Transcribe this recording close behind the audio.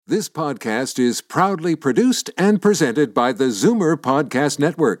This podcast is proudly produced and presented by the Zoomer Podcast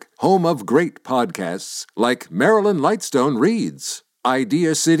Network, home of great podcasts like Marilyn Lightstone Reads,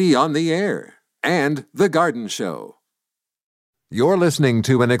 Idea City on the Air, and The Garden Show. You're listening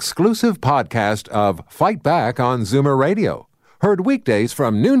to an exclusive podcast of Fight Back on Zoomer Radio, heard weekdays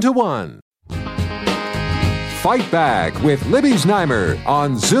from noon to 1. Fight Back with Libby Znaimer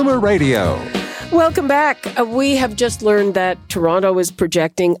on Zoomer Radio. Welcome back. We have just learned that Toronto is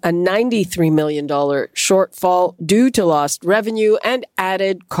projecting a $93 million shortfall due to lost revenue and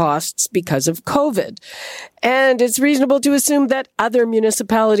added costs because of COVID. And it's reasonable to assume that other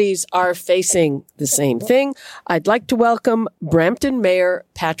municipalities are facing the same thing. I'd like to welcome Brampton Mayor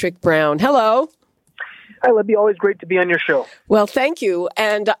Patrick Brown. Hello. Hi, Libby. Always great to be on your show. Well, thank you.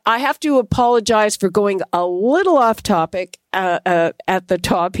 And I have to apologize for going a little off topic at the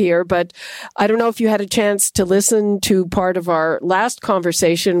top here, but I don't know if you had a chance to listen to part of our last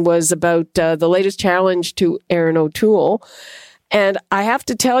conversation was about the latest challenge to Erin O'Toole. And I have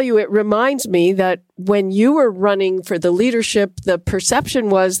to tell you, it reminds me that when you were running for the leadership, the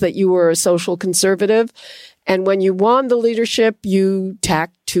perception was that you were a social conservative. And when you won the leadership, you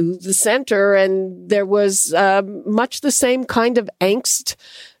tacked to the center, and there was much the same kind of angst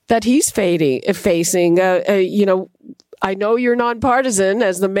that he's facing. I know you're nonpartisan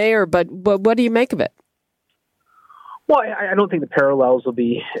as the mayor, but what do you make of it? Well, I don't think the parallels will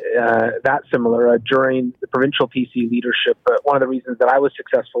be that similar. During the provincial PC leadership, one of the reasons that I was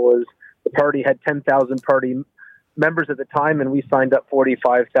successful is the party had 10,000 party members at the time, and we signed up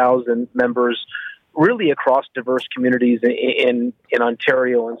 45,000 members really across diverse communities in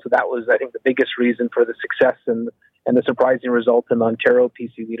Ontario. And so that was, I think, the biggest reason for the success and the surprising result in Ontario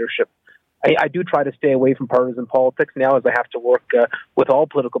PC leadership. I do try to stay away from partisan politics now, as I have to work with all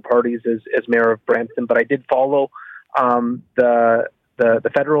political parties as mayor of Brampton. But I did follow the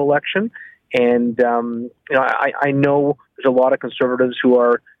federal election, and I know there's a lot of conservatives who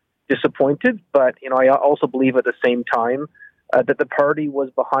are disappointed, but I also believe at the same time that the party was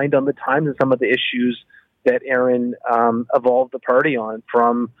behind on the times and some of the issues that Erin evolved the party on,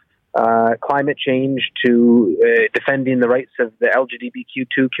 from climate change to defending the rights of the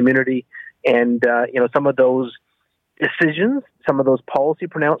LGBTQ2 community. And, some of those decisions, some of those policy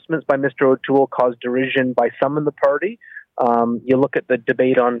pronouncements by Mr. O'Toole caused derision by some in the party. You look at the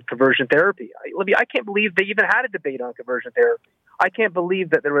debate on conversion therapy. Libby, I can't believe they even had a debate on conversion therapy. I can't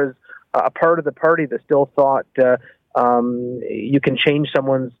believe that there was a part of the party that still thought you can change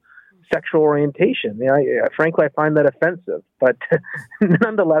someone's sexual orientation. Frankly, I find that offensive. But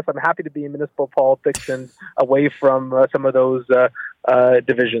nonetheless, I'm happy to be in municipal politics and away from some of those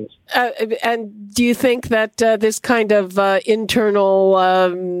divisions. And do you think that this kind of internal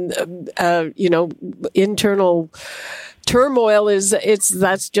turmoil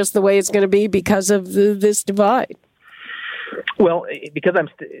that's just the way it's going to be because of this divide? Well, because I'm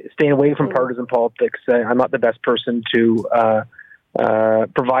staying away from partisan politics, I'm not the best person to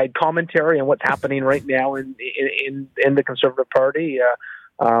provide commentary on what's happening right now in the Conservative Party.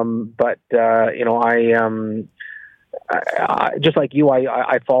 But I just like you,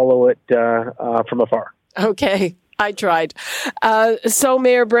 I follow it from afar. Okay, I tried. So,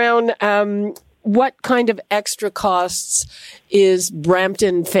 Mayor Brown, what kind of extra costs is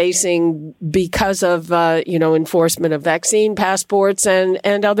Brampton facing because of, enforcement of vaccine passports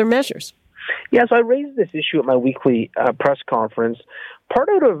and other measures? Yeah, so I raised this issue at my weekly press conference, part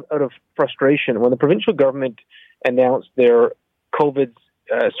out of frustration. When the provincial government announced their COVID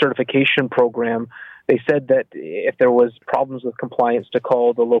certification program, they said that if there was problems with compliance, to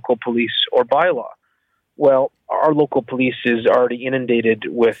call the local police or bylaw. Well, our local police is already inundated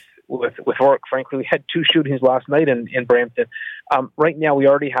with work. Frankly, we had 2 shootings last night in Brampton. Right now, we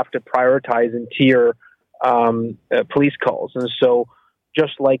already have to prioritize and tier police calls. And so,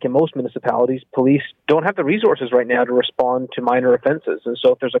 just like in most municipalities, police don't have the resources right now to respond to minor offenses. And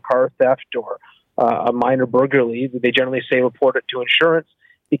so if there's a car theft or a minor burglary, they generally say report it to insurance,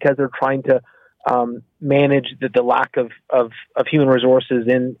 because they're trying to manage the lack of human resources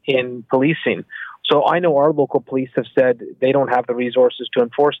in policing. So I know our local police have said they don't have the resources to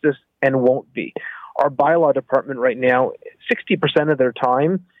enforce this and won't be. Our bylaw department right now, 60% of their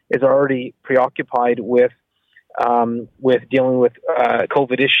time is already preoccupied with dealing with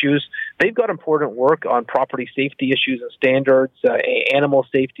COVID issues. They've got important work on property safety issues and standards, animal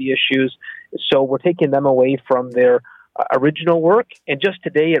safety issues. So we're taking them away from their original work. And just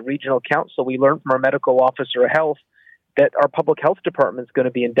today at Regional Council, we learned from our medical officer of health that our public health department is going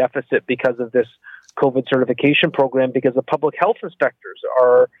to be in deficit because of this COVID certification program, because the public health inspectors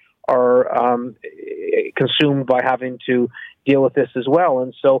are consumed by having to deal with this as well.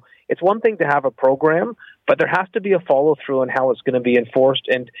 And so it's one thing to have a program, but there has to be a follow-through on how it's going to be enforced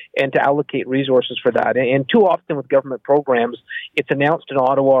and to allocate resources for that. And too often with government programs, it's announced in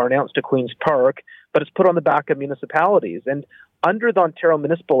Ottawa or announced at Queen's Park, but it's put on the back of municipalities. And under the Ontario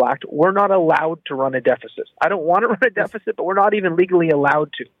Municipal Act, we're not allowed to run a deficit. I don't want to run a deficit, but we're not even legally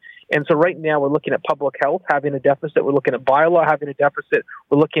allowed to. And so right now we're looking at public health having a deficit. We're looking at bylaw having a deficit.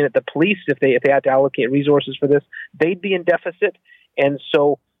 We're looking at the police if they had to allocate resources for this, they'd be in deficit. And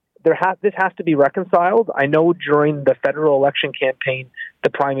so this has to be reconciled. I know during the federal election campaign, the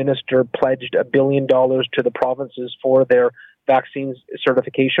Prime Minister pledged $1 billion to the provinces for their vaccines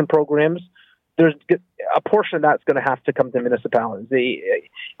certification programs. There's a portion of that's going to have to come to municipalities.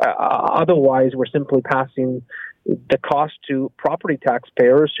 Otherwise, we're simply passing the cost to property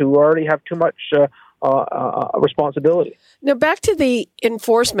taxpayers who already have too much responsibility. Now, back to the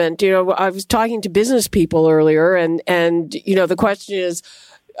enforcement. I was talking to business people earlier, and the question is,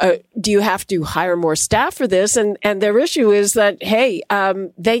 do you have to hire more staff for this? And their issue is that, hey,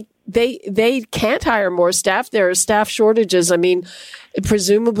 they can't hire more staff. There are staff shortages. I mean,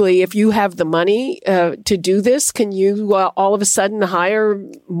 presumably, if you have the money to do this, can you all of a sudden hire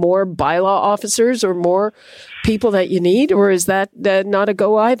more bylaw officers or more people that you need, or is that not a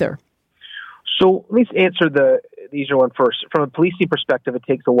go either? So let me answer the easier one first. From a policing perspective, it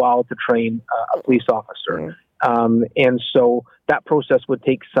takes a while to train a police officer. And so that process would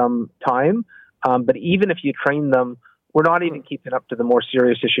take some time. But even if you train them, we're not even keeping up to the more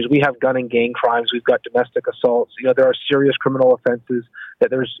serious issues. We have gun and gang crimes. We've got domestic assaults. There are serious criminal offenses that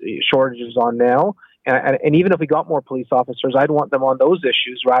there's shortages on now. And even if we got more police officers, I'd want them on those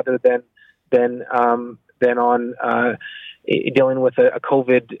issues rather than on dealing with a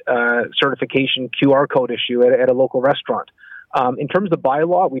COVID certification QR code issue at a local restaurant. In terms of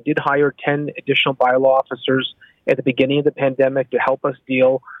bylaw, we did hire 10 additional bylaw officers at the beginning of the pandemic to help us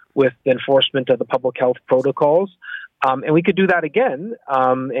deal with the enforcement of the public health protocols. And we could do that again,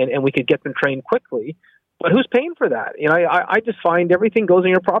 and we could get them trained quickly. But who's paying for that? I just find everything goes in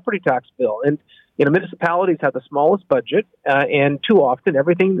your property tax bill. And, municipalities have the smallest budget, and too often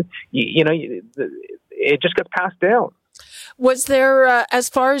everything, it just gets passed down. Was there, as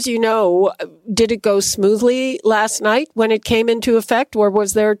far as you know, did it go smoothly last night when it came into effect, or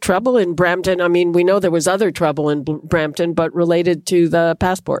was there trouble in Brampton? I mean, we know there was other trouble in Brampton, but related to the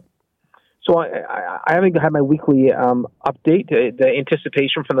passport. So I haven't had my weekly update. The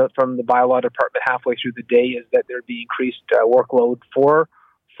anticipation from the bylaw department halfway through the day is that there'd be increased workload for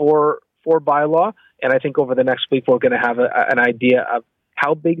bylaw, and I think over the next week we're going to have an idea of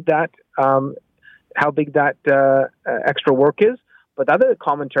how big that extra work is. But the other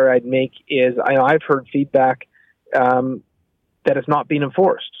commentary I'd make is I've heard feedback that it's not being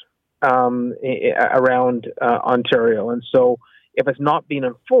enforced around Ontario, and so if it's not being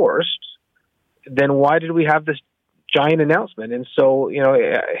enforced, then why did we have this giant announcement? And so,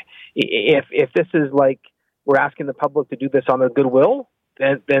 if this is like we're asking the public to do this on their goodwill,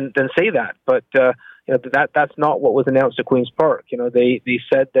 then say that. But that's not what was announced at Queen's Park. They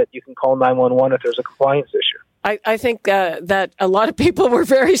said that you can call 911 if there's a compliance issue. I think that a lot of people were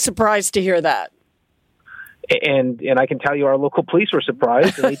very surprised to hear that. And I can tell you our local police were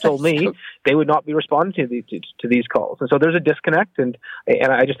surprised, and they told me they would not be responding to these calls. And so there's a disconnect, and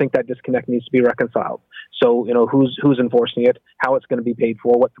I just think that disconnect needs to be reconciled. So, who's enforcing it, how it's going to be paid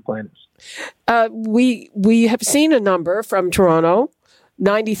for, what the plan is. We have seen a number from Toronto,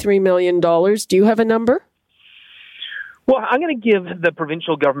 $93 million. Do you have a number? Well, I'm going to give the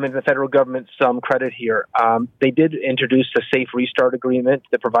provincial government and the federal government some credit here. They did introduce a safe restart agreement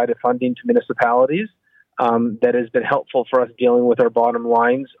that provided funding to municipalities. That has been helpful for us dealing with our bottom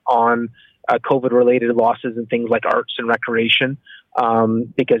lines on COVID-related losses and things like arts and recreation,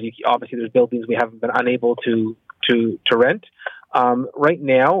 because obviously there's buildings we haven't been unable to rent. Right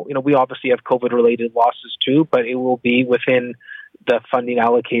now, we obviously have COVID-related losses too, but it will be within the funding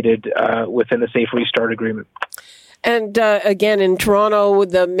allocated within the Safe Restart Agreement. And again, in Toronto,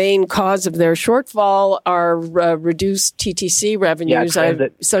 the main cause of their shortfall are reduced TTC revenues.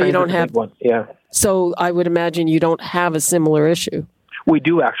 So you don't have one. Yeah. So I would imagine you don't have a similar issue. We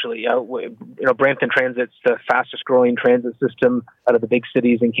do actually. Brampton Transit's the fastest growing transit system out of the big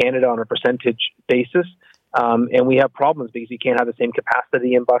cities in Canada on a percentage basis, and we have problems because you can't have the same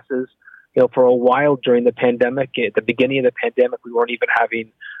capacity in buses. For a while during the pandemic, at the beginning of the pandemic, we weren't even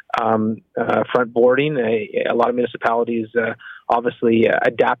having front boarding. A lot of municipalities obviously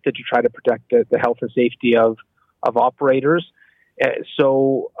adapted to try to protect the health and safety of operators.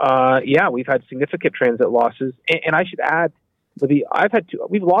 So we've had significant transit losses. And I should add, Libby,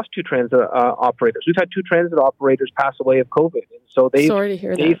 we've lost two transit operators. We've had two transit operators pass away of COVID. And so Sorry to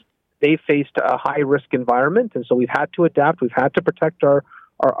hear that. They faced a high-risk environment, and so we've had to adapt. We've had to protect our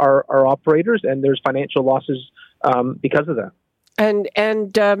operators, and there's financial losses because of that. And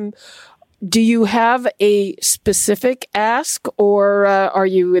do you have a specific ask, or are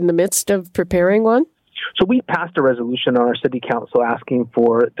you in the midst of preparing one? So we passed a resolution on our city council asking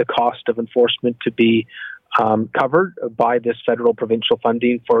for the cost of enforcement to be covered by this federal provincial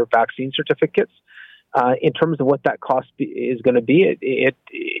funding for vaccine certificates. In terms of what that cost is going to be, it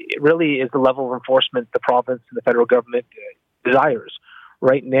really is the level of enforcement the province and the federal government desires.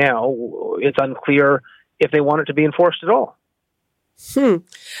 Right now, it's unclear if they want it to be enforced at all. And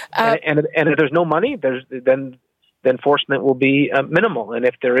if there's no money, then the enforcement will be minimal. And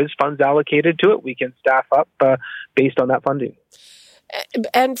if there is funds allocated to it, we can staff up based on that funding.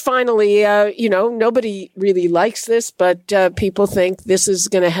 And finally, nobody really likes this, but people think this is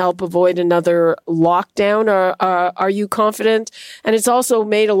going to help avoid another lockdown. Are you confident? And it's also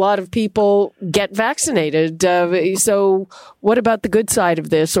made a lot of people get vaccinated. So what about the good side of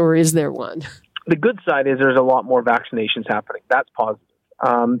this, or is there one? The good side is there's a lot more vaccinations happening. That's positive.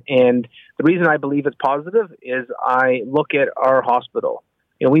 And the reason I believe it's positive is I look at our hospital.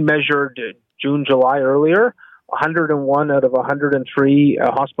 We measured June, July earlier. 101 out of 103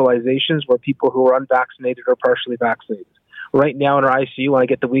 hospitalizations were people who were unvaccinated or partially vaccinated. Right now in our ICU, when I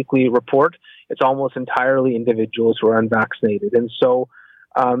get the weekly report, it's almost entirely individuals who are unvaccinated. And so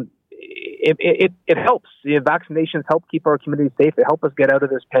it helps. Vaccinations help keep our community safe. They help us get out of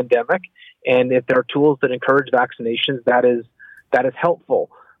this pandemic. And if there are tools that encourage vaccinations, that is helpful.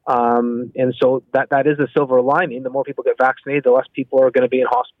 And so that is a silver lining. The more people get vaccinated, the less people are going to be in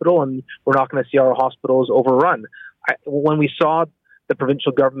hospital, and we're not going to see our hospitals overrun. When we saw the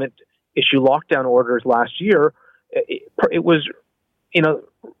provincial government issue lockdown orders last year, it was,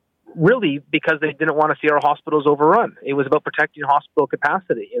 really because they didn't want to see our hospitals overrun. It was about protecting hospital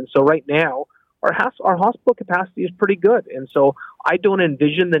capacity. And so right now, our hospital capacity is pretty good. And so I don't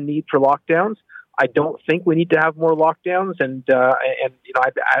envision the need for lockdowns. I don't think we need to have more lockdowns, and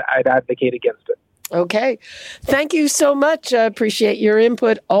I'd advocate against it. Okay. Thank you so much. I appreciate your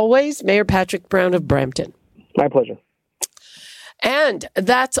input always. Mayor Patrick Brown of Brampton. My pleasure. And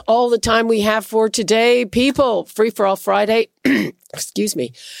that's all the time we have for today. People, Free for All Friday, excuse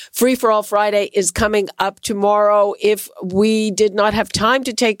me, Free for All Friday is coming up tomorrow. If we did not have time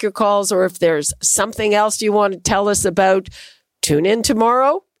to take your calls, or if there's something else you want to tell us about, tune in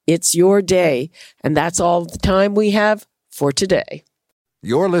tomorrow. It's your day. And that's all the time we have for today.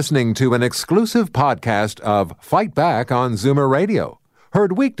 You're listening to an exclusive podcast of Fight Back on Zoomer Radio.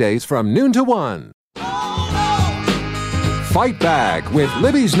 Heard weekdays from noon to 1. Fight Back with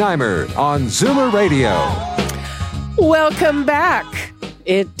Libby Znaimer on Zoomer Radio. Welcome back.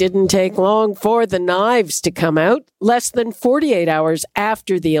 It didn't take long for the knives to come out. Less than 48 hours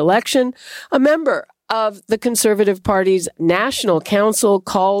after the election, a member of the Conservative Party's National Council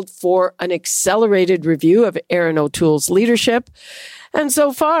called for an accelerated review of Erin O'Toole's leadership. And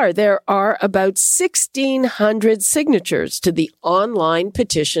so far, there are about 1,600 signatures to the online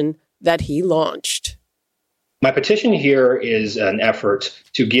petition that he launched. My petition here is an effort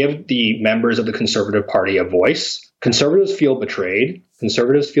to give the members of the Conservative Party a voice. Conservatives feel betrayed.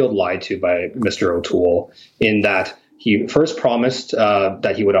 Conservatives feel lied to by Mr. O'Toole in that he first promised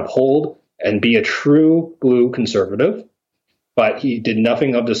that he would uphold and be a true blue conservative, but he did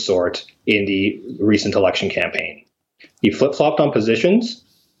nothing of the sort in the recent election campaign. He flip-flopped on positions,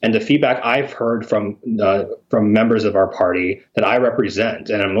 and the feedback I've heard from members of our party that I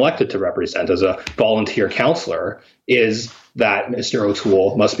represent and I'm elected to represent as a volunteer councillor is that Mr.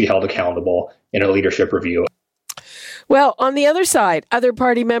 O'Toole must be held accountable in a leadership review. Well, on the other side, other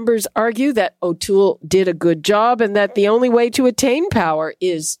party members argue that O'Toole did a good job and that the only way to attain power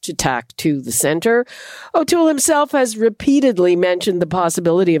is to tack to the center. O'Toole himself has repeatedly mentioned the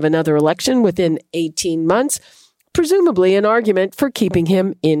possibility of another election within 18 months, presumably an argument for keeping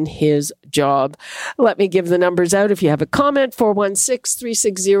him in his job. Let me give the numbers out. If you have a comment,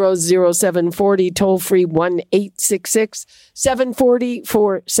 416-360-0740, toll free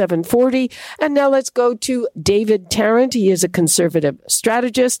 1-866-740-4740. And now let's go to David Tarrant. He is a Conservative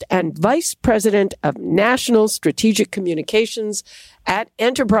strategist and Vice President of National Strategic Communications at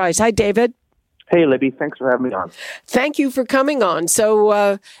Enterprise. Hi, David. Hey, Libby. Thanks for having me on. Thank you for coming on.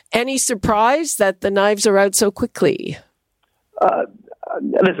 So any surprise that the knives are out so quickly?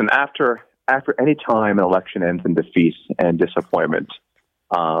 Listen, after any time an election ends in defeat and disappointment,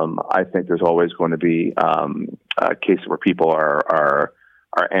 I think there's always going to be cases where people are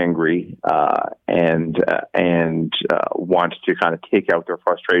are angry and want to kind of take out their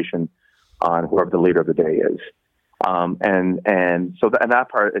frustration on whoever the leader of the day is. And so that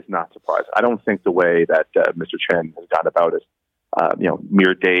part is not surprising. I don't think the way that Mr. Chen has gone about it,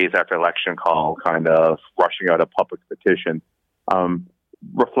 mere days after election call, kind of rushing out a public petition,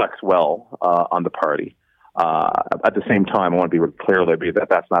 reflects well on the party. At the same time, I want to be clear, Libby, that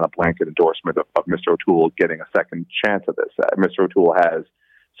that's not a blanket endorsement of Mr. O'Toole getting a second chance at this. Mr. O'Toole has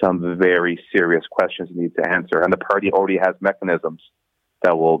some very serious questions he needs to answer, and the party already has mechanisms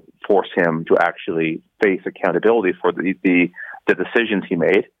that will force him to actually face accountability for the decisions he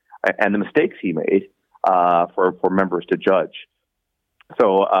made and the mistakes he made for members to judge.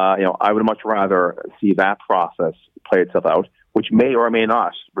 So, I would much rather see that process play itself out, which may or may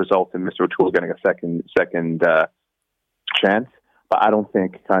not result in Mr. O'Toole getting a second chance. But I don't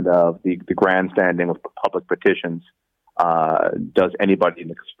think kind of the grandstanding of public petitions does anybody in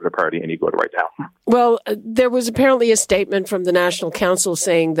the Conservative Party any good right now. Well, there was apparently a statement from the National Council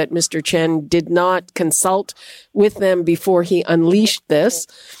saying that Mr. Chen did not consult with them before he unleashed this.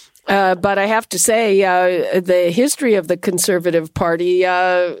 But I have to say, the history of the Conservative Party,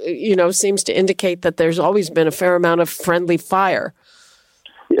 seems to indicate that there's always been a fair amount of friendly fire.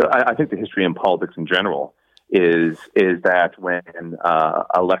 Yeah, I think the history in politics in general is that when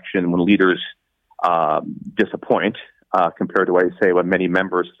when leaders disappoint, compared to, what many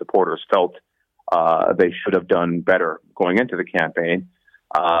members, supporters felt they should have done better going into the campaign,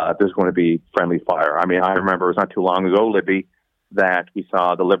 there's going to be friendly fire. I mean, I remember it was not too long ago, Libby, that we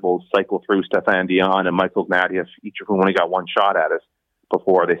saw the Liberals cycle through Stéphane Dion and Michael Ignatieff, each of whom only got one shot at us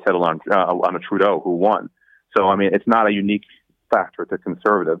before they settled on a Trudeau who won. So, I mean, it's not a unique factor to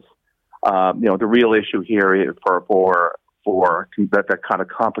Conservatives. The real issue here is for that kind of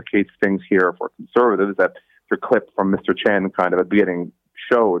complicates things here for Conservatives, that the clip from Mr. Chen kind of at the beginning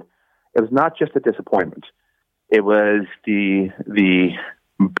showed. It was not just a disappointment. It was the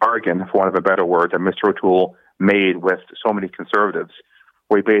bargain, for want of a better word, that Mr. O'Toole made with so many Conservatives,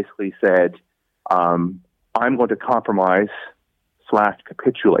 where he basically said, I'm going to compromise /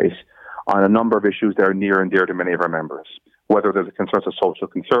 capitulate on a number of issues that are near and dear to many of our members, whether there's concerns of social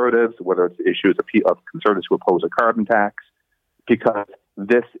conservatives, whether it's issues of conservatives who oppose a carbon tax, because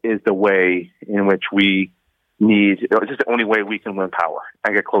this is the way in which we need, it's just the only way we can win power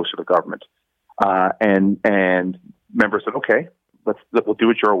and get closer to government. And members said, okay, we'll do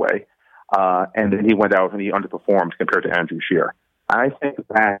it your way. And then he went out and he underperformed compared to Andrew Scheer. I think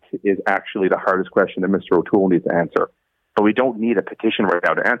that is actually the hardest question that Mr. O'Toole needs to answer. But we don't need a petition right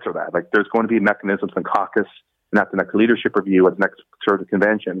now to answer that. Like, there's going to be mechanisms in caucus and at the next leadership review at the next Conservative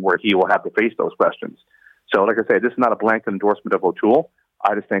convention where he will have to face those questions. So, like I say, this is not a blanket endorsement of O'Toole.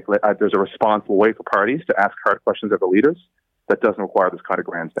 I just think there's a responsible way for parties to ask hard questions of the leaders that doesn't require this kind of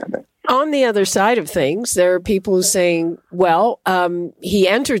grandstanding. On the other side of things, there are people who are saying, well, he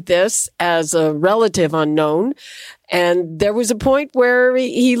entered this as a relative unknown, and there was a point where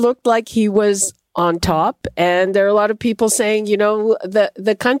he looked like he was on top, and there are a lot of people saying,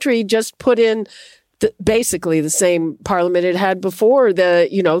 the country just put in basically the same parliament it had before.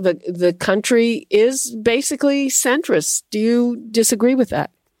 The country is basically centrist. Do you disagree with that?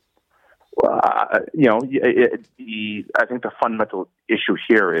 Well, I think the fundamental issue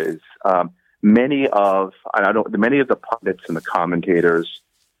here is many of the pundits and the commentators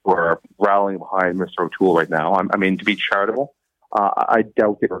who are rallying behind Mr. O'Toole right now. I mean, to be charitable, I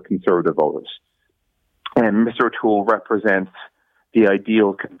doubt they are Conservative voters. And Mr. O'Toole represents the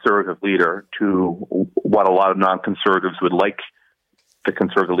ideal Conservative leader to what a lot of non-Conservatives would like the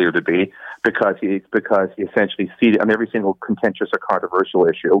Conservative leader to be, because he essentially sees on every single contentious or controversial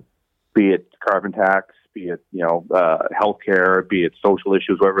issue, be it carbon tax, be it healthcare, be it social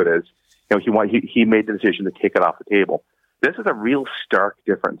issues, whatever it is. He made the decision to take it off the table. This is a real stark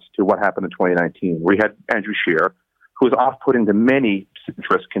difference to what happened in 2019, where we had Andrew Scheer, who was off-putting to many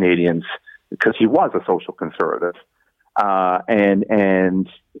centrist Canadians because he was a social conservative, and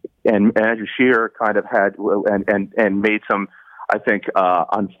Andrew Scheer kind of had and made some, I think,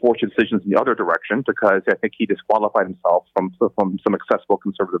 unfortunate decisions in the other direction, because I think he disqualified himself from some accessible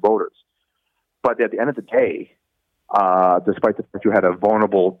Conservative voters. But at the end of the day, despite the fact you had a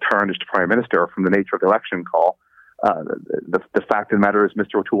vulnerable, tarnished Prime Minister from the nature of the election call, the fact of the matter is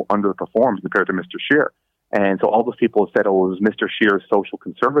Mr. O'Toole underperformed compared to Mr. Scheer. And so all those people have said, it was Mr. Scheer's social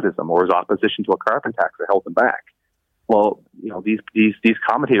conservatism or his opposition to a carbon tax that held him back. Well, these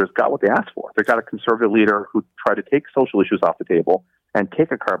commentators got what they asked for. They got a Conservative leader who tried to take social issues off the table and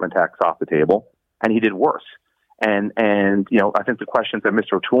take a carbon tax off the table, and he did worse. And I think the questions that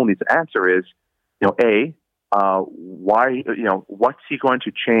Mr. O'Toole needs to answer is, A, why, what's he going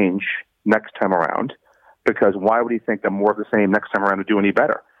to change next time around? Because why would he think that more of the same next time around would do any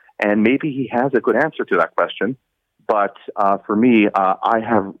better? And maybe he has a good answer to that question. But for me, I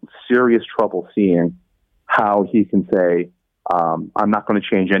have serious trouble seeing how he can say, I'm not going to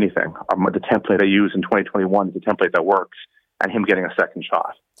change anything. The template I used in 2021 is a template that works, and him getting a second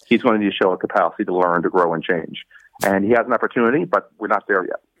shot. He's going to need to show a capacity to learn, to grow, and change. And he has an opportunity, but we're not there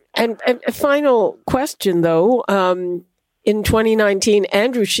yet. And a final question, though. In 2019,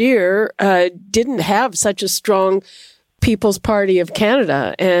 Andrew Scheer didn't have such a strong People's Party of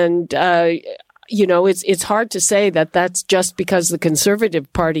Canada. And, it's hard to say that that's just because the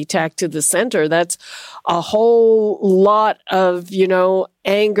Conservative Party tacked to the center. That's a whole lot of,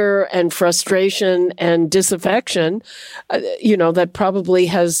 anger and frustration and disaffection, that probably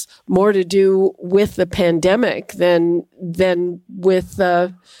has more to do with the pandemic than with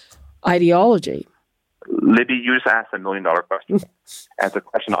ideology. Libby, you just asked $1 million question. As a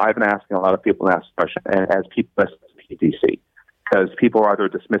question I've been asking, a lot of people ask the question, and as people listen to PDC, because people are either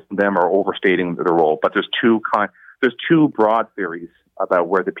dismissing them or overstating their role. But there's two broad theories about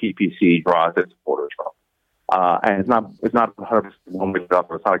where the PPC draws its supporters from, and it's not 100% one way or the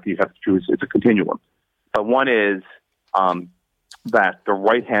other. It's not like you have to choose; it's a continuum. But one is that the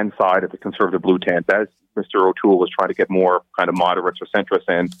right-hand side of the Conservative blue tent, as Mr. O'Toole was trying to get more kind of moderates or centrists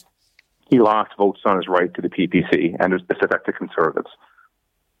in, he lost votes on his right to the PPC, and it was specific to Conservatives.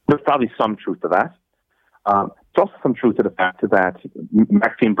 There's probably some truth to that. There's also some truth to the fact that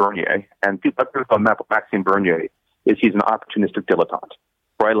Maxime Bernier, and people have on that, but Maxime Bernier he's an opportunistic dilettante,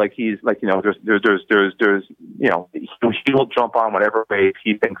 right? Like he's like, there's he'll jump on whatever way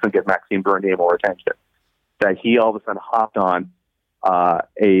he thinks will get Maxime Bernier more attention. That he all of a sudden hopped on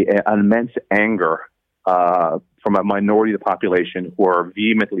an immense anger from a minority of the population who are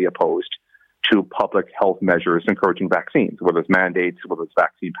vehemently opposed to public health measures encouraging vaccines, whether it's mandates, whether it's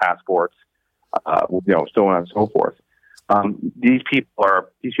vaccine passports, so on and so forth. These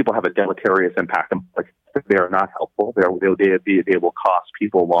people have a deleterious impact. Like, they are not helpful. They will cost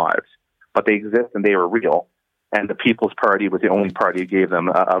people lives, but they exist and they are real. And the People's Party was the only party who gave them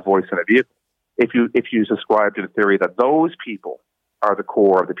a voice and a vehicle. If you subscribe to the theory that those people are the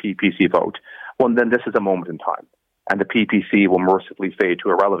core of the PPC vote, well, then this is a moment in time, and the PPC will mercifully fade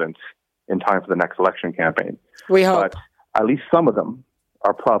to irrelevance in time for the next election campaign. We hope. But at least some of them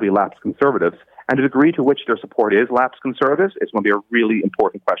are probably lapsed Conservatives, and the degree to which their support is lapsed Conservatives is going to be a really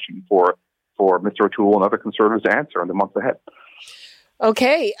important question for Mr. O'Toole and other Conservatives to answer in the months ahead.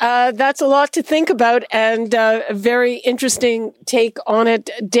 Okay, that's a lot to think about, and a very interesting take on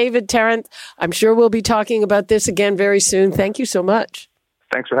it. David Tarrant, I'm sure we'll be talking about this again very soon. Thank you so much.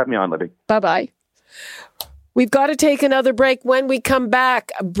 Thanks for having me on, Libby. Bye-bye. We've got to take another break. When we come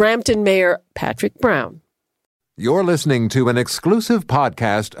back, Brampton Mayor Patrick Brown. You're listening to an exclusive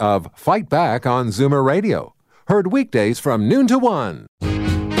podcast of Fight Back on Zoomer Radio. Heard weekdays from noon to 1.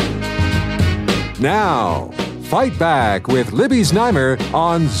 Now, Fight Back with Libby Znaimer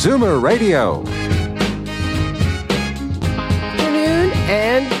on Zoomer Radio. Good afternoon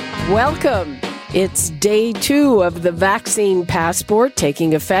and welcome. It's day 2 of the vaccine passport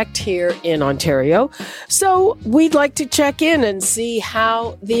taking effect here in Ontario. So we'd like to check in and see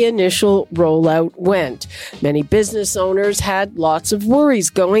how the initial rollout went. Many business owners had lots of worries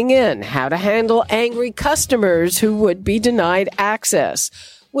going in, how to handle angry customers who would be denied access.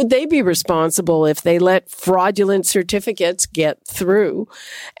 Would they be responsible if they let fraudulent certificates get through?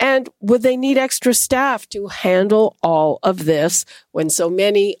 And would they need extra staff to handle all of this when so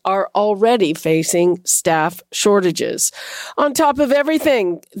many are already facing staff shortages? On top of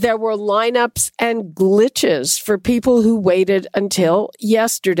everything, there were lineups and glitches for people who waited until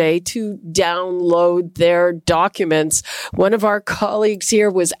yesterday to download their documents. One of our colleagues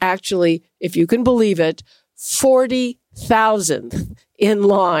here was actually, if you can believe it, 40,000th in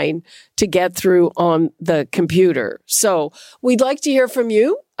line to get through on the computer. So we'd like to hear from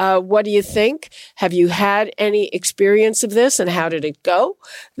you. What do you think? Have you had any experience of this, and how did it go?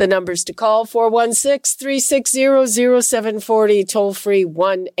 The numbers to call, 416-360-0740, toll free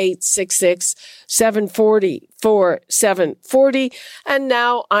 1-866-740-4740. And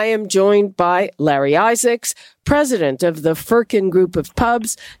now I am joined by Larry Isaacs, president of the Firkin Group of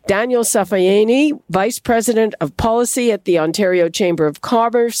Pubs, Daniel Safayeni, vice president of policy at the Ontario Chamber of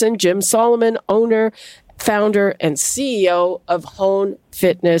Commerce, and Jim Solomon, owner, founder, and CEO of Hone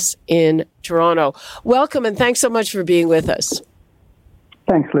Fitness in Toronto. Welcome, and thanks so much for being with us.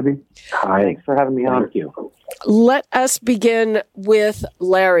 Thanks, Libby. Hi. Thanks for having me on. Thank you. Let us begin with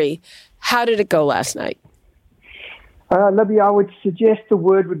Larry. How did it go last night? Libby, I would suggest the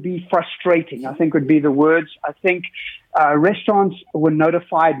word would be frustrating, I think would be the words. I think restaurants were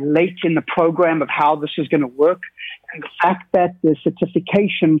notified late in the program of how this is going to work. And the fact that the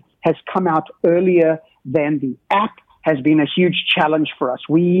certification has come out earlier than the app has been a huge challenge for us.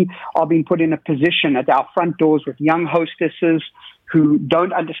 We are being put in a position at our front doors with young hostesses who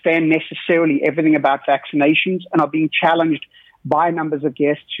don't understand necessarily everything about vaccinations and are being challenged by numbers of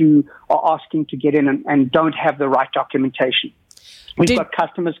guests who are asking to get in and don't have the right documentation. We've got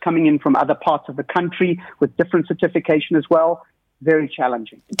customers coming in from other parts of the country with different certification as well. Very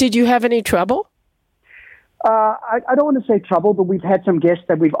challenging. Did you have any trouble? I don't want to say trouble, but we've had some guests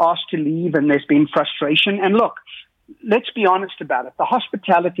that we've asked to leave and there's been frustration. And look, let's be honest about it. The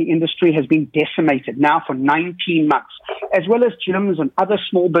hospitality industry has been decimated now for 19 months, as well as gyms and other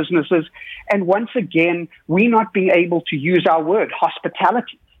small businesses. And once again, we're not being able to use our word,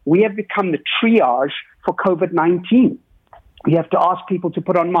 hospitality. We have become the triage for COVID-19. We have to ask people to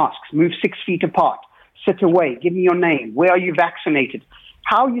put on masks, move 6 feet apart, sit away, give me your name, where are you vaccinated?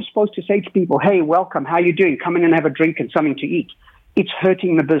 How are you supposed to say to people, hey, welcome, how are you doing? Come in and have a drink and something to eat. It's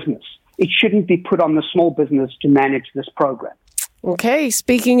hurting the business. It shouldn't be put on the small business to manage this program. Okay,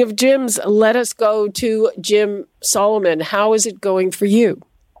 speaking of gyms, let us go to Jim Solomon. How is it going for you?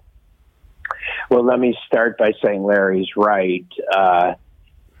 Well, let me start by saying Larry's right.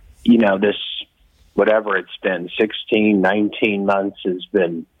 This, whatever it's been, 16, 19 months has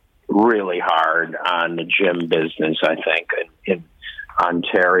been really hard on the gym business, I think, in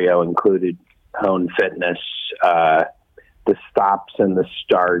Ontario, included Hone Fitness. The stops and the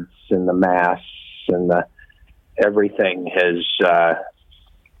starts and the masks and everything has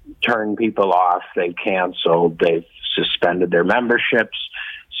turned people off. They've canceled. They've suspended their memberships.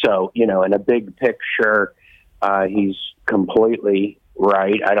 So, in a big picture, he's completely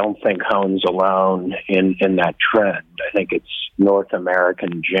right. I don't think Hone's alone in that trend. I think it's North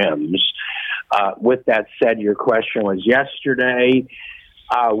American gyms. With that said, your question was yesterday.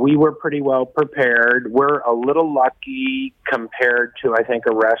 We were pretty well prepared. We're a little lucky compared to, I think,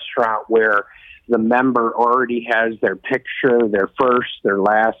 a restaurant where the member already has their picture, their first, their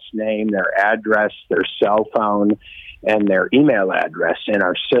last name, their address, their cell phone, and their email address in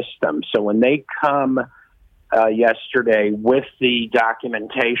our system. So when they come yesterday with the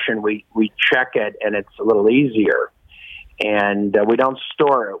documentation, we check it, and it's a little easier. And we don't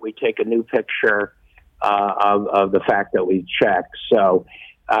store it. We take a new picture of the fact that we checked. So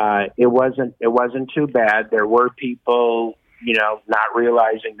it wasn't too bad. There were people, not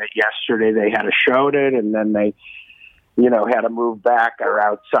realizing that yesterday they had showed it, and then they, had to move back or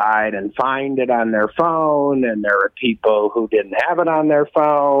outside and find it on their phone. And there are people who didn't have it on their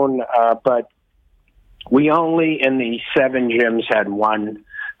phone. But we only, in the 7 gyms, had one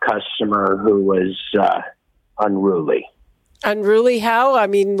customer who was unruly. Unruly how? I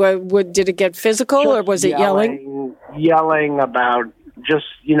mean, did it get physical or was it yelling? Yelling about just,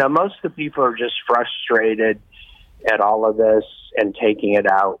 most of the people are just frustrated at all of this and taking it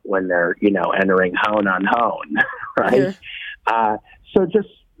out when they're, entering Hone on Hone, right? Yeah. So just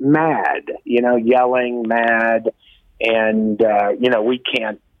mad, yelling, mad. And, we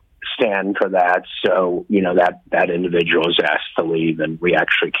can't stand for that. So, that individual was asked to leave and we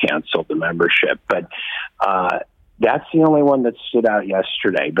actually canceled the membership. But, that's the only one that stood out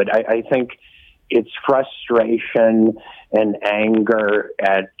yesterday. But I think it's frustration and anger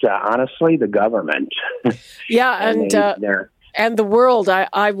at, honestly, the government. Yeah, and the world,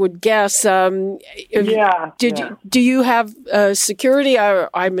 I would guess. Do you have security?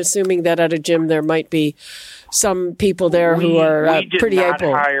 I'm assuming that at a gym there might be some people there who are pretty able. We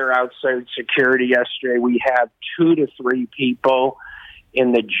did not hire outside security yesterday. We have 2 to 3 people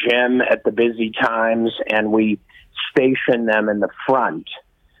in the gym at the busy times, and we station them in the front,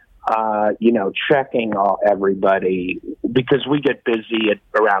 checking everybody, because we get busy at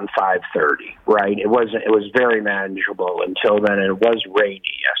around 5:30, right? It was very manageable until then, and it was rainy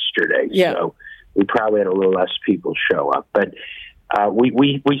yesterday. Yeah. So we probably had a little less people show up, but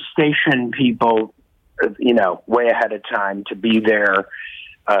we station people, way ahead of time to be there.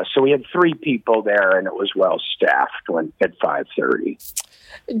 So we had 3 people there, and it was well staffed at 5:30.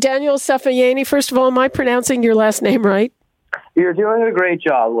 Daniel Safayeni, first of all, am I pronouncing your last name right? You're doing a great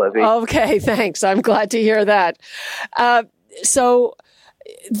job, Libby. Okay, thanks. I'm glad to hear that. So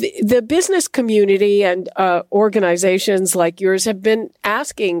the business community and organizations like yours have been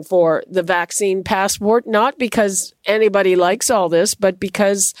asking for the vaccine passport, not because anybody likes all this, but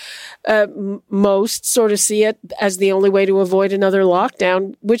because most sort of see it as the only way to avoid another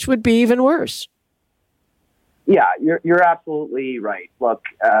lockdown, which would be even worse. Yeah, you're absolutely right. Look,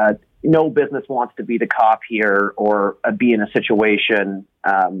 no business wants to be the cop here or be in a situation,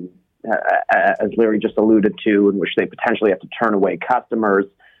 as Larry just alluded to, in which they potentially have to turn away customers.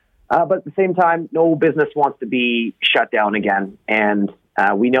 But at the same time, no business wants to be shut down again. And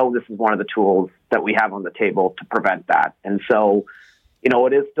we know this is one of the tools that we have on the table to prevent that. And so,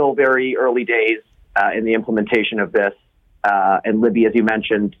 it is still very early days in the implementation of this. And Libby, as you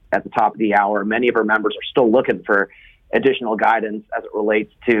mentioned at the top of the hour, many of our members are still looking for additional guidance as it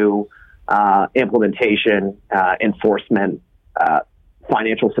relates to implementation, enforcement,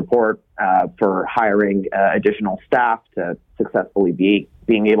 financial support for hiring additional staff to successfully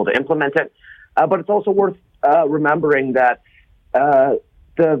being able to implement it. But it's also worth remembering that the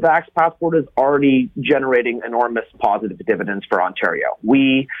Vax Passport is already generating enormous positive dividends for Ontario.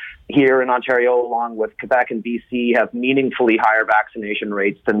 We here in Ontario, along with Quebec and BC, have meaningfully higher vaccination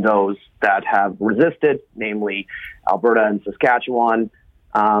rates than those that have resisted, namely Alberta and Saskatchewan.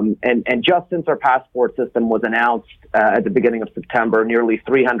 And just since our passport system was announced at the beginning of September, nearly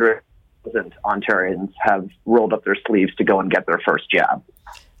 300,000 Ontarians have rolled up their sleeves to go and get their first jab.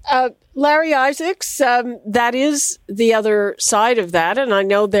 Larry Isaacs, that is the other side of that. And I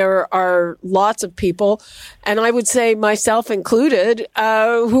know there are lots of people, and I would say myself included,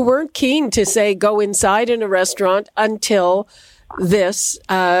 who weren't keen to say go inside in a restaurant until this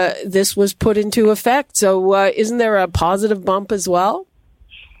was put into effect. So isn't there a positive bump as well?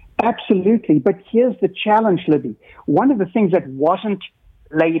 Absolutely. But here's the challenge, Libby. One of the things that wasn't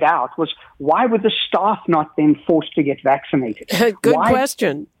laid out was, why were the staff not then forced to get vaccinated? Good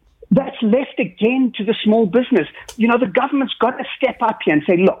question. That's left again to the small business. The government's got to step up here and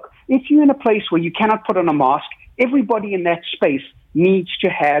say, look, if you're in a place where you cannot put on a mask, everybody in that space needs to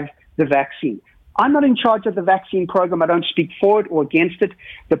have the vaccine. I'm not in charge of the vaccine program. I don't speak for it or against it.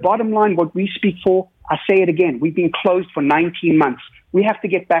 The bottom line, what we speak for, I say it again, we've been closed for 19 months. We have to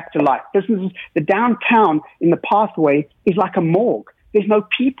get back to life. Businesses, the downtown in the pathway is like a morgue. There's no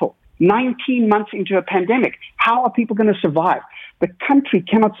people. 19 months into a pandemic. How are people going to survive? The country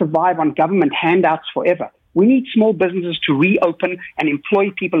cannot survive on government handouts forever. We need small businesses to reopen and employ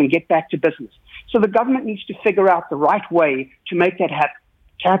people and get back to business. So the government needs to figure out the right way to make that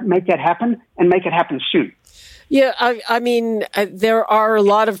happen and make it happen soon. Yeah, I mean, there are a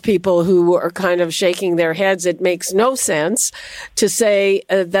lot of people who are kind of shaking their heads. It makes no sense to say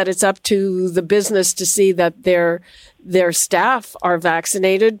that it's up to the business to see that their staff are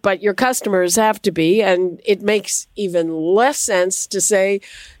vaccinated, but your customers have to be. And it makes even less sense to say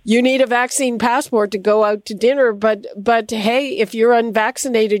you need a vaccine passport to go out to dinner. But hey, if you're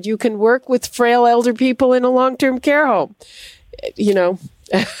unvaccinated, you can work with frail elder people in a long-term care home.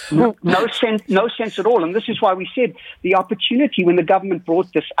 No sense at all. And this is why we said the opportunity when the government brought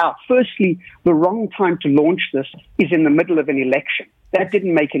this out. Firstly, the wrong time to launch this is in the middle of an election. That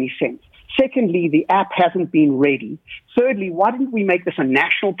didn't make any sense. Secondly, the app hasn't been ready. Thirdly, why didn't we make this a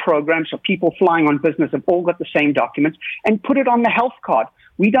national program so people flying on business have all got the same documents and put it on the health card?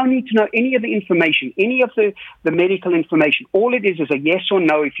 We don't need to know any of the information, any of the medical information. All it is a yes or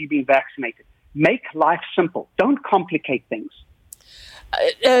no if you've been vaccinated. Make life simple. Don't complicate things.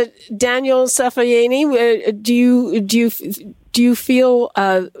 Daniel Safayeni, do you feel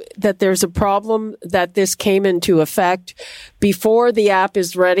that there's a problem that this came into effect before the app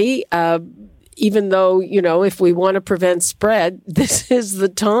is ready? Even though, if we want to prevent spread, this is the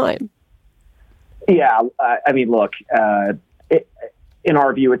time. Yeah, I mean, look, in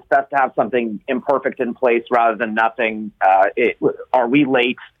our view, it's best to have something imperfect in place rather than nothing. Are we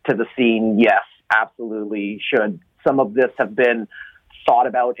late to the scene? Yes, absolutely. Should some of this have been thought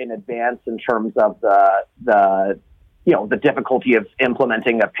about in advance in terms of the difficulty of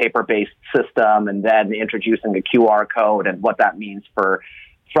implementing a paper-based system and then introducing a QR code and what that means for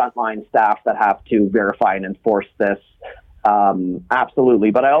frontline staff that have to verify and enforce this? Absolutely.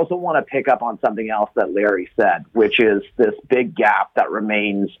 But I also want to pick up on something else that Larry said, which is this big gap that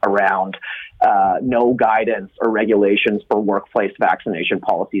remains around no guidance or regulations for workplace vaccination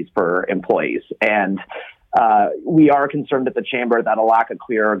policies for employees. And we are concerned at the Chamber that a lack of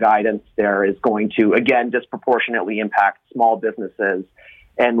clear guidance there is going to, again, disproportionately impact small businesses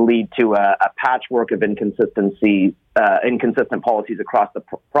and lead to a patchwork of inconsistent policies across the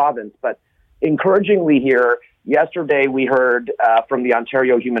province. But encouragingly here, yesterday we heard from the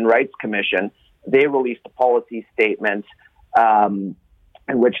Ontario Human Rights Commission. They released a policy statement in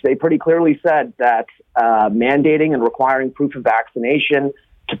which they pretty clearly said that mandating and requiring proof of vaccination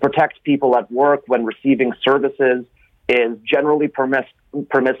to protect people at work when receiving services is generally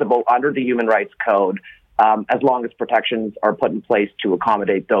permissible under the Human Rights Code, as long as protections are put in place to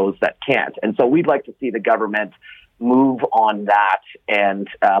accommodate those that can't. And so we'd like to see the government move on that and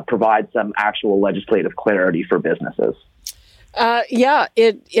provide some actual legislative clarity for businesses.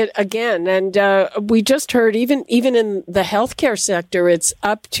 It again, and we just heard even in the healthcare sector, it's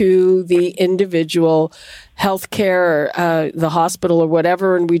up to the individual healthcare, the hospital or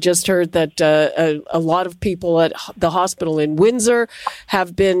whatever. And we just heard that a lot of people at the hospital in Windsor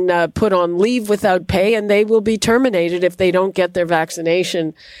have been put on leave without pay, and they will be terminated if they don't get their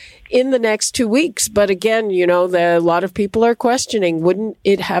vaccination in the next 2 weeks. But again, a lot of people are questioning, wouldn't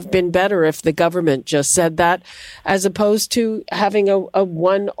it have been better if the government just said that as opposed to having a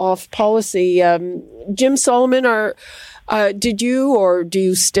one-off policy? Jim Solomon, did you or do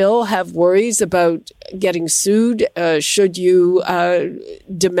you still have worries about getting sued should you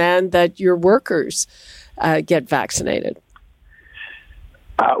demand that your workers get vaccinated?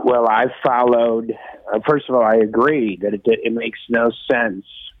 Well, I've followed, first of all, I agree that it makes no sense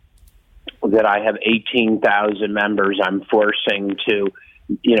that I have 18,000 members I'm forcing to,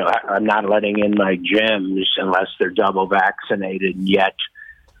 I'm not letting in my gyms unless they're double vaccinated, and yet,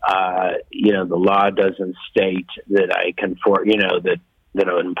 the law doesn't state that I can that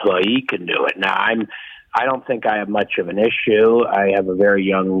an employee can do it. Now, I don't think I have much of an issue. I have a very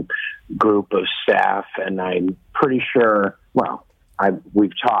young group of staff, and I'm pretty sure,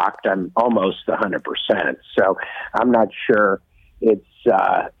 we've talked, I'm almost 100%. So I'm not sure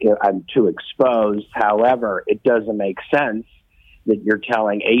I'm too exposed. However, it doesn't make sense that you're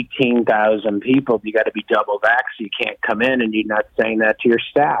telling 18,000 people you got to be double vaxxed, you can't come in, and you're not saying that to your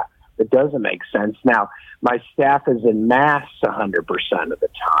staff. It doesn't make sense. Now, my staff is in masks 100% of the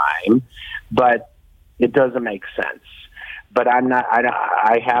time, but it doesn't make sense. But I'm not.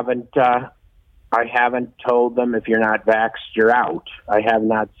 I haven't told them if you're not vaxxed, you're out. I have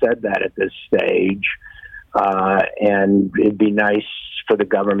not said that at this stage. And it'd be nice for the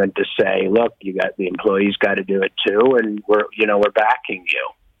government to say, look, the employees got to do it too. And we're backing you.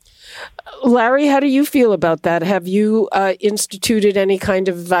 Larry, how do you feel about that? Have you instituted any kind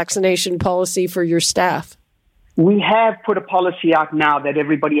of vaccination policy for your staff? We have put a policy out now that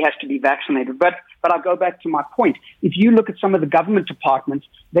everybody has to be vaccinated. But I'll go back to my point. If you look at some of the government departments,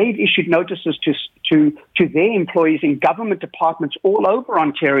 they've issued notices to their employees in government departments all over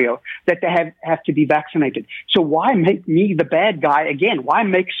Ontario that they have to be vaccinated. So why make me the bad guy again? Why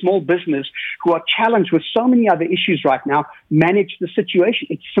make small business who are challenged with so many other issues right now manage the situation?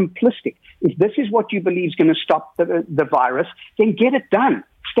 It's simplistic. If this is what you believe is going to stop the virus, then get it done.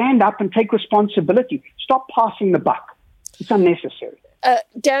 Stand up and take responsibility. Stop passing the buck. It's unnecessary.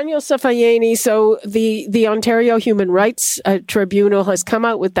 Daniel Safayeni, so the Ontario Human Rights Tribunal has come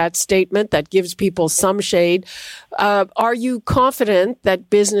out with that statement that gives people some shade. Are you confident that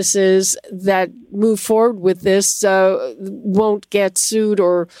businesses that move forward with this won't get sued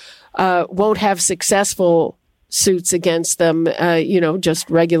or won't have successful suits against them, just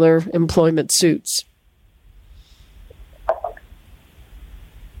regular employment suits?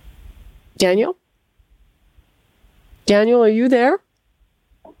 Daniel, are you there?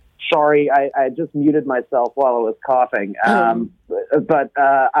 Sorry, I just muted myself while I was coughing. But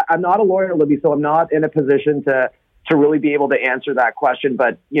I'm not a lawyer, Libby, so I'm not in a position to really be able to answer that question.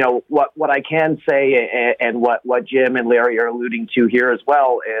 But, what I can say and what Jim and Larry are alluding to here as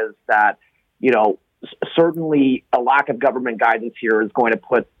well is that, certainly a lack of government guidance here is going to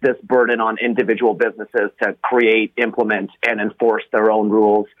put this burden on individual businesses to create, implement, and enforce their own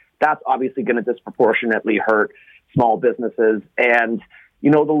rules. That's obviously going to disproportionately hurt small businesses. And,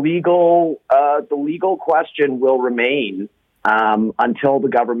 the legal question will remain until the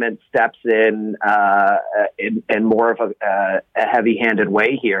government steps in more of a heavy-handed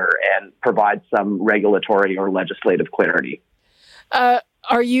way here and provides some regulatory or legislative clarity.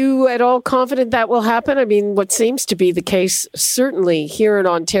 Are you at all confident that will happen? I mean, what seems to be the case, certainly here in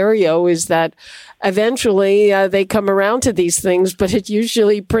Ontario, is that eventually they come around to these things, but it's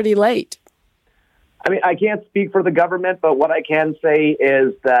usually pretty late. I mean, I can't speak for the government, but what I can say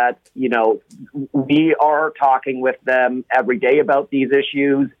is that, we are talking with them every day about these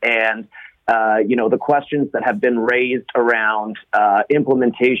issues and, the questions that have been raised around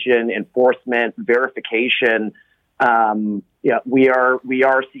implementation, enforcement, verification. We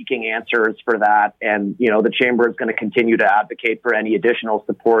are seeking answers for that. And, the Chamber is going to continue to advocate for any additional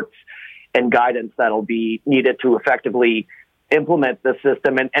supports and guidance that'll be needed to effectively implement the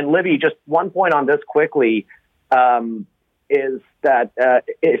system. And Libby, just one point on this quickly, is that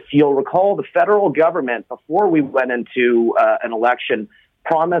if you'll recall, the federal government, before we went into an election,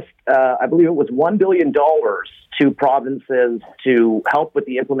 promised, I believe it was $1 billion to provinces to help with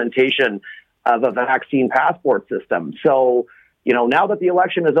the implementation of a vaccine passport system. So, now that the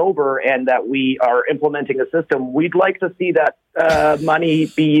election is over and that we are implementing a system, we'd like to see that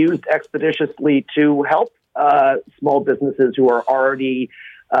money be used expeditiously to help small businesses who are already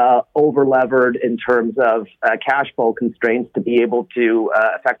over-levered in terms of cash flow constraints to be able to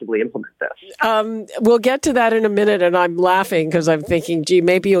effectively implement this. We'll get to that in a minute, and I'm laughing because I'm thinking, gee,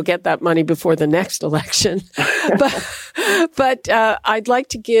 maybe you'll get that money before the next election. But I'd like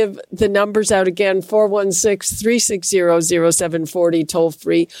to give the numbers out again, 416-360-0740, toll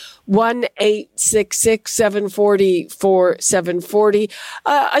free, 1-866-740-4740.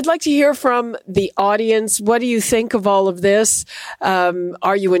 I'd like to hear from the audience. What do you think of all of this?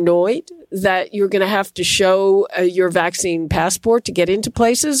 Are you annoyed that you're going to have to show your vaccine passport to get into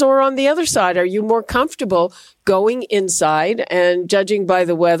places? Or on the other side, are you more comfortable going inside? And judging by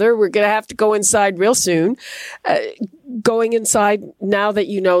the weather, we're going to have to go inside real soon. Going inside now that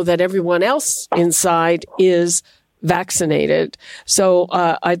you know that everyone else inside is vaccinated. So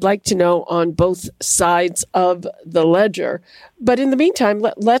I'd like to know on both sides of the ledger. But in the meantime,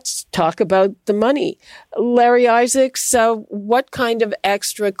 let's talk about the money. Larry Isaacs, what kind of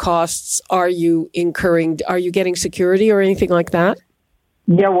extra costs are you incurring? Are you getting security or anything like that?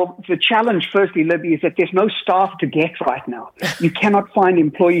 Yeah, well, the challenge, firstly, Libby, is that there's no staff to get right now. You cannot find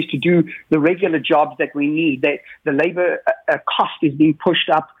employees to do the regular jobs that we need. The labor cost is being pushed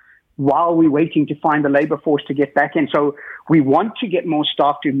up while we're waiting to find the labor force to get back in. So we want to get more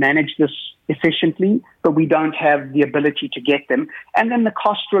staff to manage this efficiently, but we don't have the ability to get them. And then the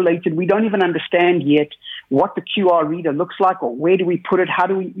cost related, we don't even understand yet what the QR reader looks like or where do we put it? How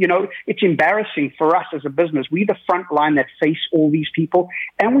do we, it's embarrassing for us as a business. We're the front line that face all these people.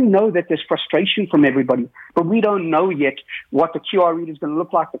 And we know that there's frustration from everybody, but we don't know yet what the QR reader is going to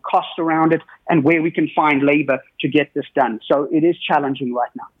look like, the costs around it, and where we can find labor to get this done. So it is challenging right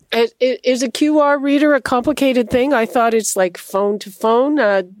now. Is a QR reader a complicated thing? I thought it's like phone to phone.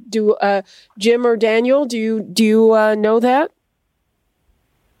 Do Jim or Daniel, do you know that?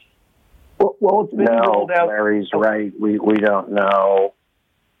 Well, it's been rolled out. Larry's right. We don't know,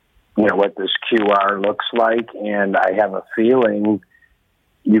 what this QR looks like, and I have a feeling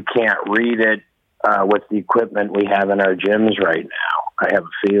you can't read it with the equipment we have in our gyms right now. I have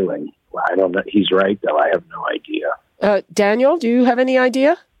a feeling. I don't know. He's right, though. I have no idea. Daniel, do you have any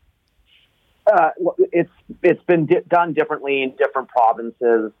idea? It's been done differently in different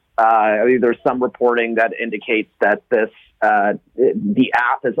provinces. There's some reporting that indicates that the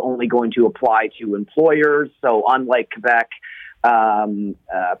app is only going to apply to employers. So unlike Quebec,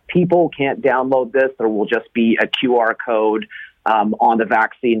 people can't download this. There will just be a QR code on the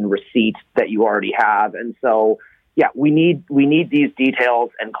vaccine receipt that you already have. And so, we need these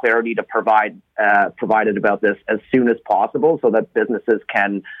details and clarity to provided about this as soon as possible so that businesses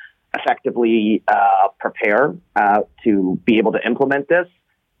can effectively prepare to be able to implement this.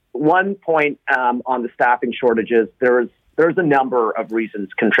 One point on the staffing shortages, there's a number of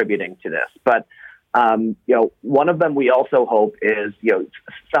reasons contributing to this, but one of them we also hope is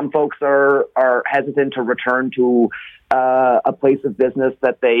some folks are hesitant to return to a place of business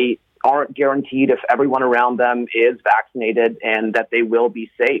that they aren't guaranteed if everyone around them is vaccinated and that they will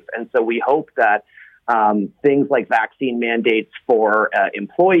be safe. And so we hope that things like vaccine mandates for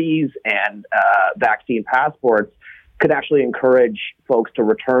employees and vaccine passports could actually encourage folks to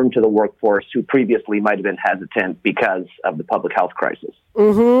return to the workforce who previously might have been hesitant because of the public health crisis.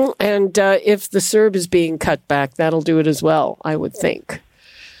 Mm-hmm. And if the CERB is being cut back, that'll do it as well, I would think.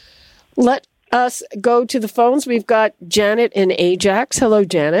 Let us go to the phones. We've got Janet in Ajax. Hello,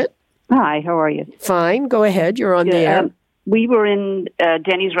 Janet. Hi, how are you? Fine. Go ahead. You're on the air. We were in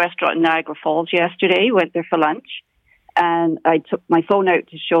Denny's restaurant in Niagara Falls yesterday, went there for lunch, and I took my phone out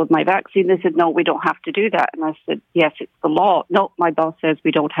to show my vaccine. They said, no, we don't have to do that. And I said, yes, it's the law. No, my boss says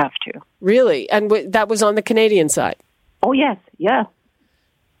we don't have to. Really? And that was on the Canadian side? Oh, yes. Yeah.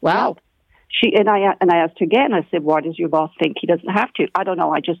 Wow. Yeah. I asked her again. I said, why does your boss think he doesn't have to? I don't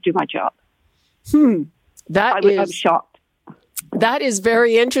know. I just do my job. I'm shocked. That is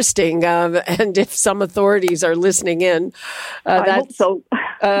very interesting, and if some authorities are listening in, I hope so.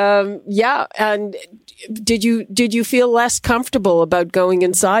 Yeah, and did you feel less comfortable about going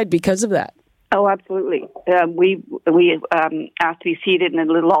inside because of that? Oh, absolutely. We asked to be seated in a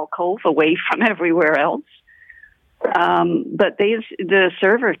little alcove away from everywhere else, but the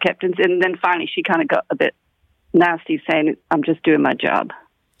server kept us, and then finally she kind of got a bit nasty, saying, "I'm just doing my job."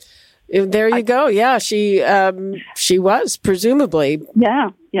 There you go. Yeah, she was, presumably.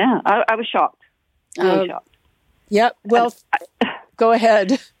 Yeah. I was shocked. Shocked. Yeah, well, go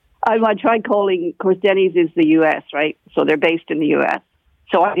ahead. I tried calling, of course, Denny's is the U.S., right? So they're based in the U.S.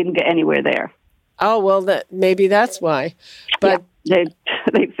 So I didn't get anywhere there. Oh, well, maybe that's why. But they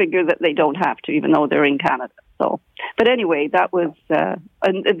figure that they don't have to, even though they're in Canada. So, but anyway, that was,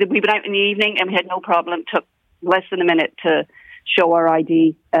 and we went out in the evening and we had no problem. Took less than a minute to show our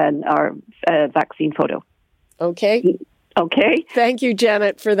ID and our vaccine photo. Okay. Okay. Thank you,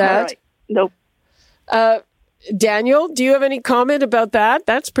 Janet, for that. All right. Nope. Daniel, do you have any comment about that?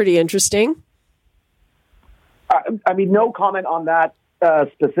 That's pretty interesting. I mean, no comment on that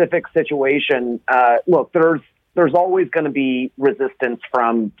specific situation. Look, there's always going to be resistance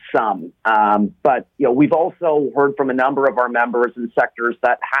from some, but we've also heard from a number of our members in sectors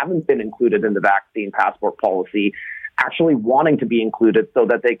that haven't been included in the vaccine passport policy, actually wanting to be included so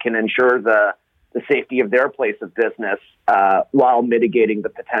that they can ensure the safety of their place of business while mitigating the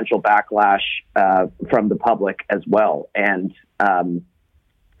potential backlash from the public as well. And so,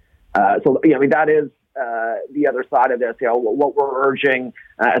 I mean, that is the other side of this. What we're urging,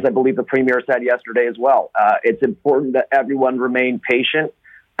 as I believe the Premier said yesterday as well, it's important that everyone remain patient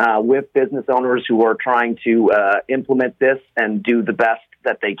with business owners who are trying to implement this and do the best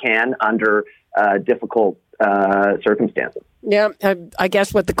that they can under difficult circumstances. Yeah, I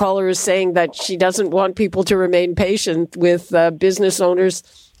guess what the caller is saying, that she doesn't want people to remain patient with business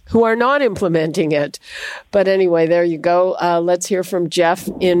owners who are not implementing it. But anyway, there you go. Let's hear from Jeff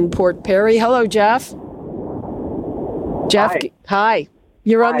in Port Perry. Hello, Jeff. Jeff, hi.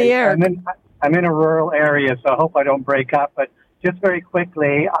 You're on the air. I'm in a rural area, so I hope I don't break up. But just very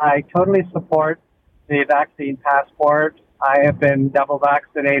quickly, I totally support the vaccine passport. I have been double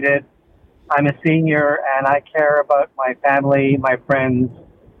vaccinated. I'm a senior, and I care about my family, my friends,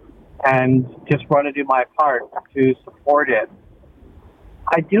 and just want to do my part to support it.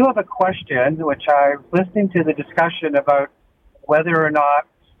 I do have a question, which I was listening to the discussion about whether or not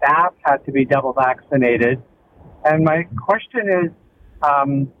staff had to be double vaccinated. And my question is,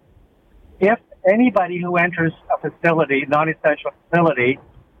 if anybody who enters a facility, non-essential facility,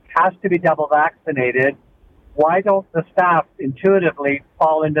 has to be double vaccinated, why don't the staff intuitively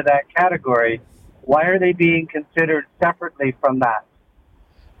fall into that category? Why are they being considered separately from that?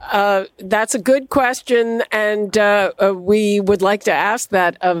 That's a good question, and we would like to ask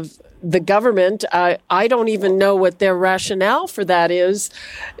that of the government. I don't even know what their rationale for that is.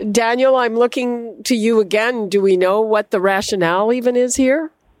 Daniel, I'm looking to you again. Do we know what the rationale even is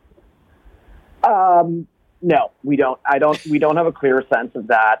here? No, we don't. We don't have a clear sense of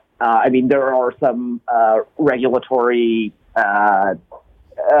that. I mean, there are some regulatory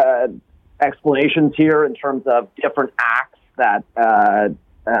explanations here in terms of different acts that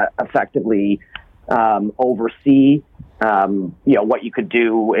effectively oversee, what you could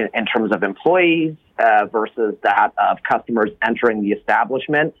do in terms of employees versus that of customers entering the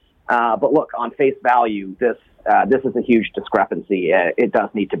establishment. But look, on face value, this is a huge discrepancy. It does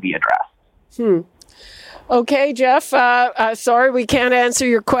need to be addressed. Okay, Jeff, sorry we can't answer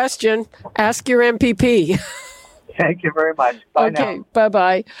your question. Ask your MPP. Thank you very much. Bye okay, now.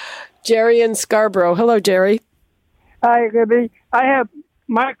 Bye-bye. Jerry in Scarborough. Hello, Jerry. Hi, Libby.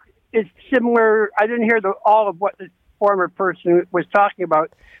 It's similar. I didn't hear all of what the former person was talking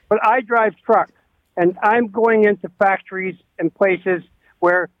about, but I drive trucks, and I'm going into factories and places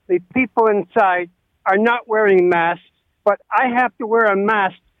where the people inside are not wearing masks, but I have to wear a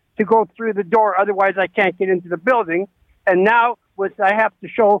mask to go through the door. Otherwise, I can't get into the building. And now, I have to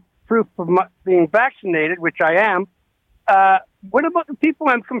show proof of being vaccinated, which I am. What about the people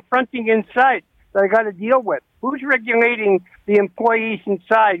I'm confronting inside that I got to deal with? Who's regulating the employees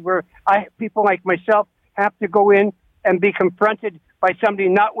inside where people like myself have to go in and be confronted by somebody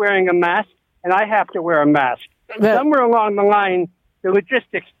not wearing a mask, and I have to wear a mask? Somewhere along the line, the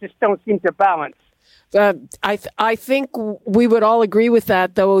logistics just don't seem to balance. I think we would all agree with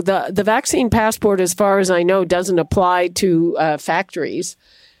that, though. The vaccine passport, as far as I know, doesn't apply to factories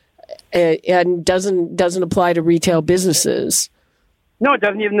and doesn't apply to retail businesses. No, it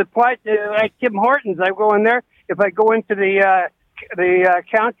doesn't even apply to Tim Hortons. I go in there. If I go into the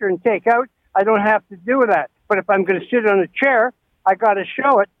counter and take out, I don't have to do that. But if I'm going to sit on a chair, I got to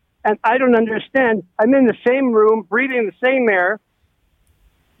show it. And I don't understand. I'm in the same room, breathing the same air.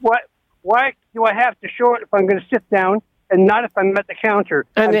 Why do I have to show it if I'm going to sit down and not if I'm at the counter?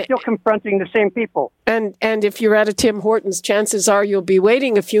 And I'm still confronting the same people. And if you're at a Tim Hortons, chances are you'll be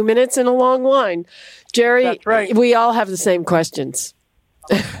waiting a few minutes in a long line. Jerry, that's right. We all have the same questions.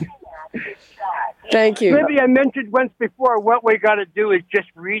 Thank you. Maybe I mentioned once before, what we got to do is just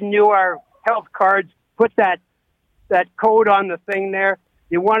renew our health cards, put that code on the thing there.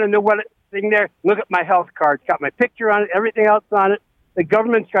 You want to know what thing there? Look at my health card. It's got my picture on it, everything else on it. The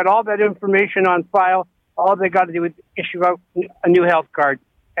government's got all that information on file. All they got to do is issue out a new health card.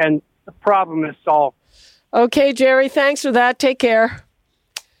 And the problem is solved. Okay, Jerry, thanks for that. Take care.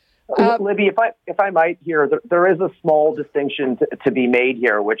 Libby, if I might here, there is a small distinction to be made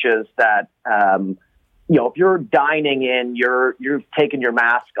here, which is that if you're dining in, you've taken your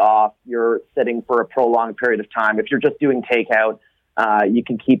mask off, you're sitting for a prolonged period of time. If you're just doing takeout, you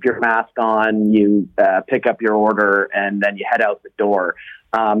can keep your mask on, you pick up your order, and then you head out the door.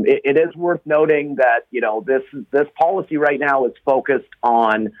 It is worth noting that this policy right now is focused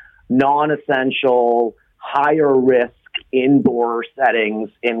on non-essential, higher risk indoor settings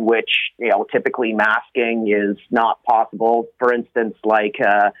in which typically masking is not possible. For instance, like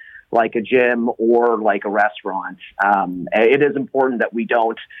a gym or like a restaurant. It is important that we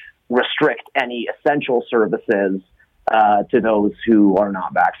don't restrict any essential services to those who are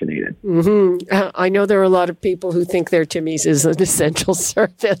not vaccinated. Mm-hmm. I know there are a lot of people who think their Timmy's is an essential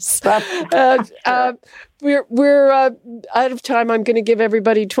service. We're out of time. I'm going to give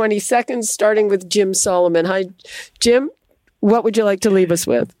everybody 20 seconds, starting with Jim Solomon. Hi, Jim. What would you like to leave us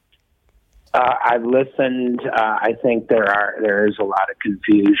with? I've listened. I think there is a lot of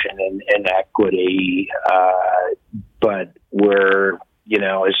confusion and inequity, but we're,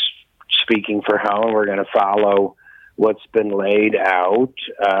 as speaking for Helen, we're going to follow what's been laid out.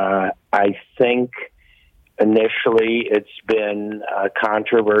 I think initially it's been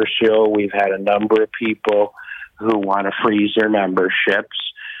controversial. We've had a number of people who want to freeze their memberships,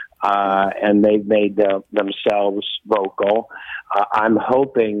 and they've made themselves vocal. I'm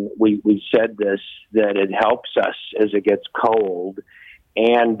hoping, we said this, that it helps us as it gets cold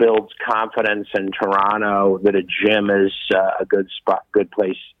and builds confidence in Toronto that a gym is a good spot, good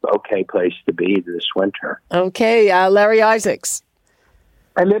place, okay place to be this winter. Okay, Larry Isaacs.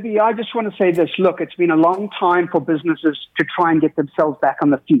 Libby, I just want to say this. Look, it's been a long time for businesses to try and get themselves back on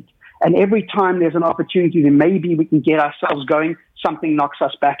the feet. And every time there's an opportunity that maybe we can get ourselves going, something knocks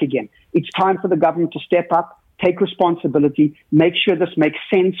us back again. It's time for the government to step up, take responsibility, make sure this makes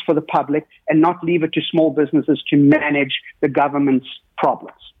sense for the public, and not leave it to small businesses to manage the government's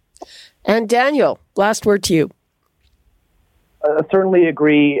problems. And Daniel, last word to you. I certainly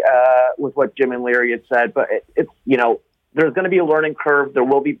agree with what Jim and Larry had said, but it's there's going to be a learning curve. There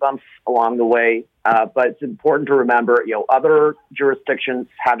will be bumps along the way, but it's important to remember, other jurisdictions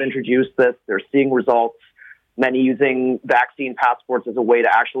have introduced this. They're seeing results. Many using vaccine passports as a way to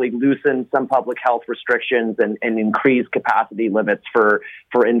actually loosen some public health restrictions and increase capacity limits for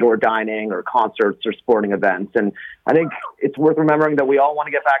indoor dining or concerts or sporting events. And I think it's worth remembering that we all want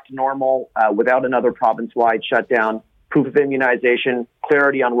to get back to normal without another province-wide shutdown. Proof of immunization,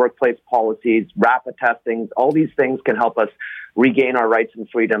 clarity on workplace policies, rapid testings, all these things can help us regain our rights and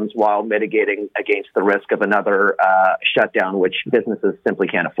freedoms while mitigating against the risk of another shutdown, which businesses simply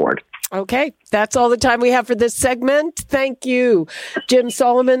can't afford. Okay, that's all the time we have for this segment. Thank you, Jim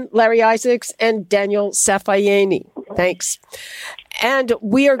Solomon, Larry Isaacs, and Daniel Safayeni. Thanks. And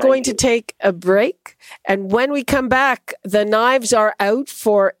we are going to take a break. And when we come back, the knives are out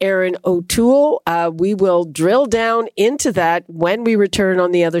for Erin O'Toole. We will drill down into that when we return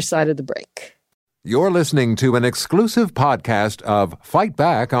on the other side of the break. You're listening to an exclusive podcast of Fight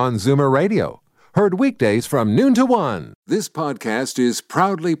Back on Zoomer Radio. Heard weekdays from noon to 1. This podcast is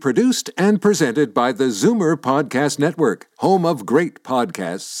proudly produced and presented by the Zoomer Podcast Network, home of great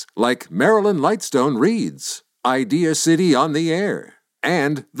podcasts like Marilyn Lightstone Reads, Idea City on the Air,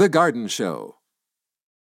 and The Garden Show.